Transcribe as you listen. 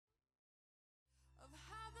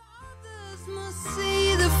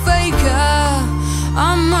See the faker,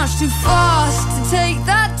 I'm much too fast to take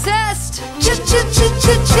that test. Changes,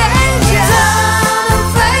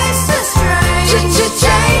 don't face the strange.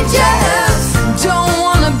 Changes, don't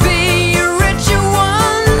wanna be a richer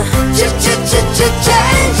one. Changes,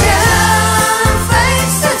 don't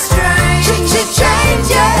face the strange.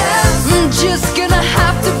 Changes, I'm just gonna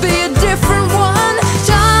have to be a different one.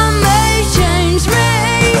 Time may change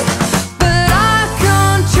me, but I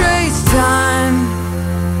can't trace time.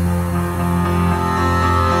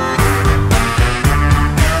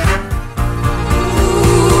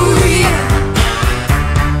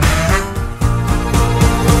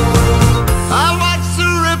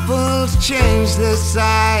 Change their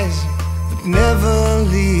size, but never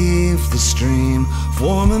leave the stream,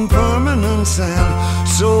 forming permanent sand.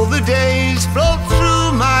 So the days float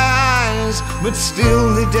through my eyes, but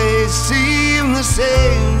still the days seem the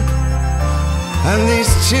same. And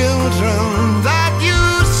these children that you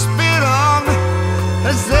spit on,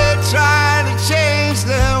 as they try to change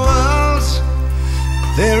their worlds,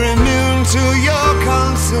 they're immune to your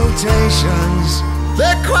consultations.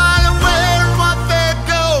 They're quite aware of what they're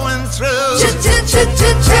going through. Changes,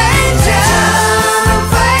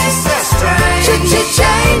 face the strange.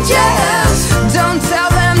 Changes.